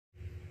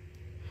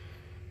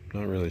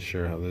Not really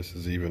sure how this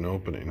is even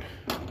opening.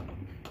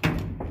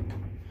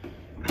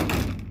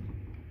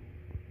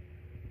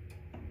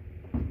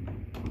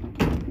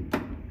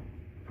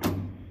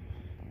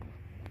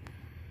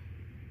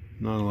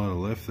 Not a lot of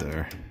lift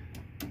there.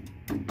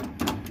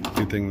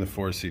 Good thing the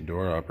 4C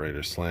door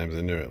operator slams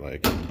into it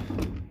like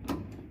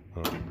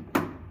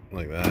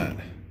that.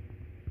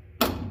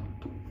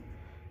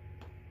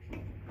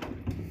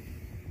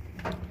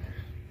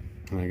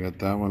 And I got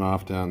that one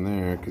off down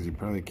there because you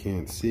probably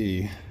can't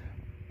see,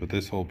 but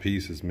this whole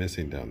piece is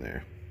missing down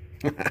there.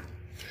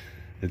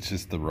 It's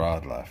just the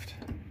rod left.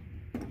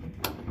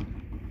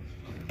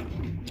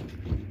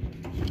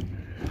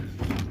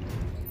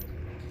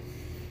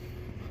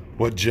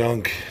 What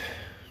junk.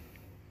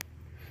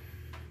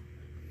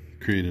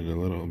 Created a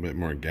little bit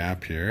more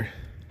gap here,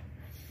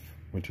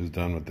 which was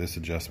done with this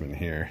adjustment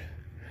here.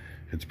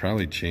 It's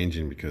probably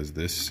changing because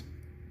this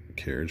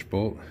carriage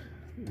bolt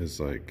is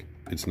like,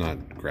 it's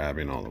not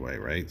grabbing all the way,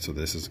 right? So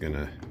this is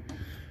gonna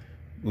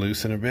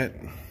loosen a bit,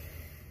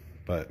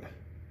 but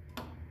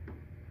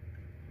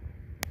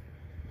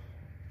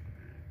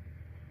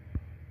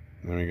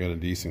then we got a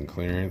decent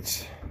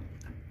clearance.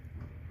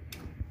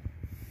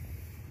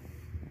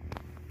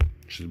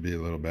 Should be a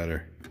little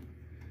better,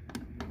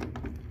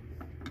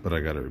 but I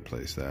gotta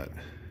replace that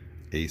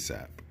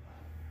ASAP.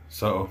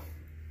 So,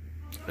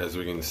 as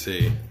we can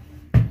see,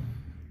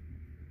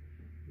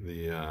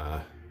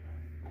 the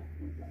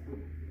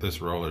this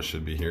roller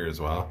should be here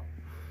as well.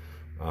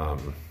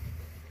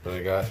 But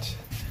I got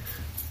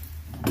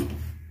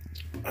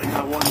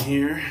one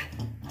here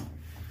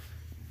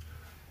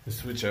to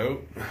switch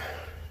out.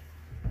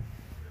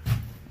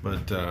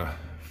 But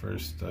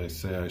first I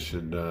say I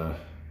should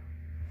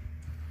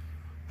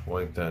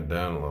wipe that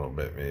down a little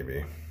bit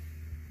maybe.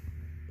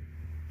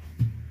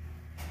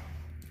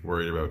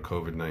 Worried about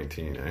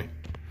COVID-19, eh?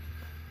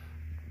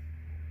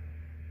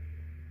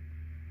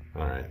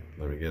 Alright,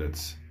 let me get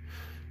it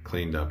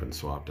cleaned up and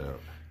swapped out.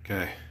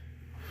 Okay,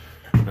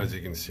 as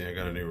you can see, I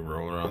got a new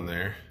roller on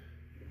there.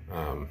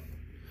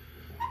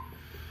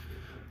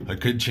 I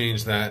could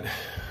change that.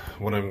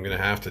 What I'm gonna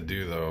have to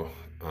do though,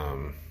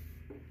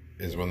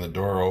 is when the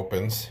door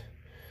opens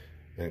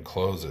and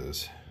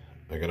closes,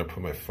 I gotta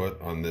put my foot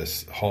on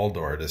this hall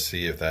door to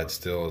see if that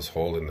still is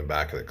holding the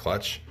back of the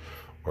clutch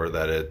or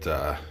that it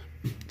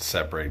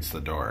separates the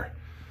door.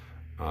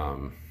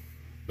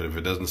 But if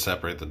it doesn't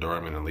separate the door,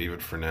 I'm gonna leave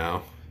it for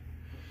now.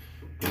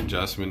 The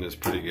adjustment is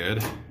pretty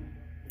good.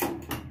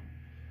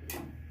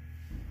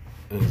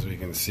 As we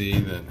can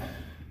see,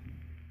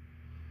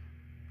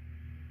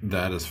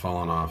 that has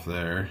fallen off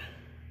there,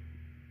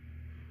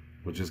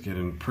 which is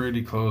getting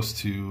pretty close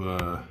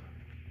to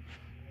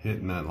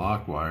hitting that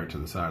lock wire to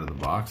the side of the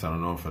box. I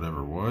don't know if it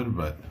ever would,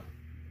 but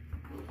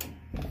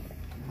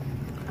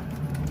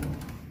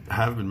I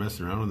have been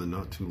messing around with it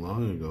not too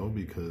long ago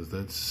because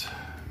that's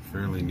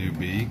fairly new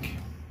beak.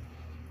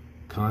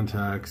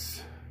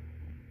 Contacts,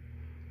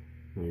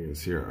 you can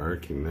see our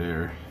arcing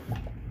there.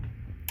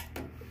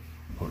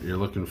 What you're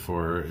looking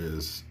for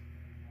is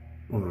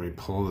when we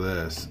pull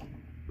this,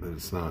 that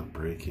it's not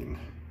breaking.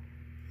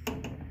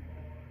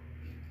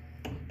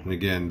 And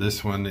again,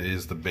 this one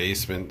is the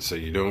basement, so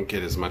you don't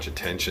get as much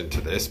attention to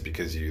this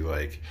because you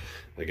like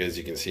as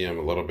you can see, I'm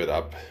a little bit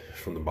up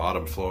from the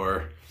bottom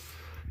floor.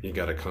 You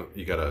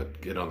gotta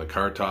get on the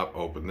car top,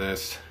 open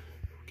this,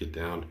 get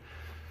down.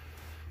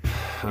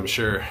 I'm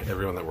sure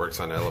everyone that works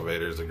on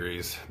elevators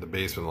agrees the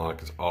basement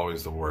lock is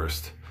always the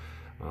worst.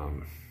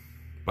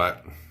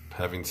 But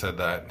having said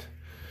that,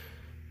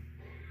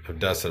 I've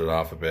dusted it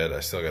off a bit.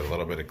 I still got a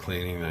little bit of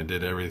cleaning. I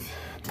hit everything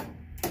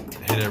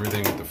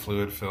with the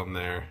fluid film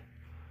there.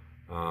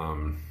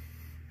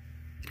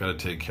 Got to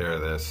take care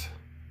of this,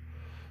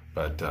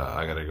 but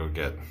I got to go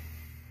get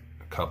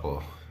a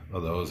couple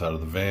of those out of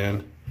the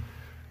van.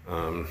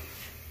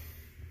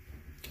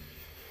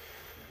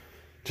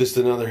 Just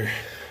another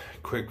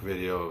quick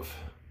video of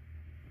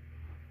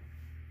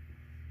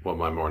what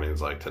my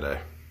morning's like today.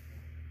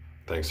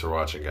 Thanks for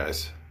watching,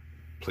 guys.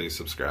 Please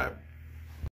subscribe.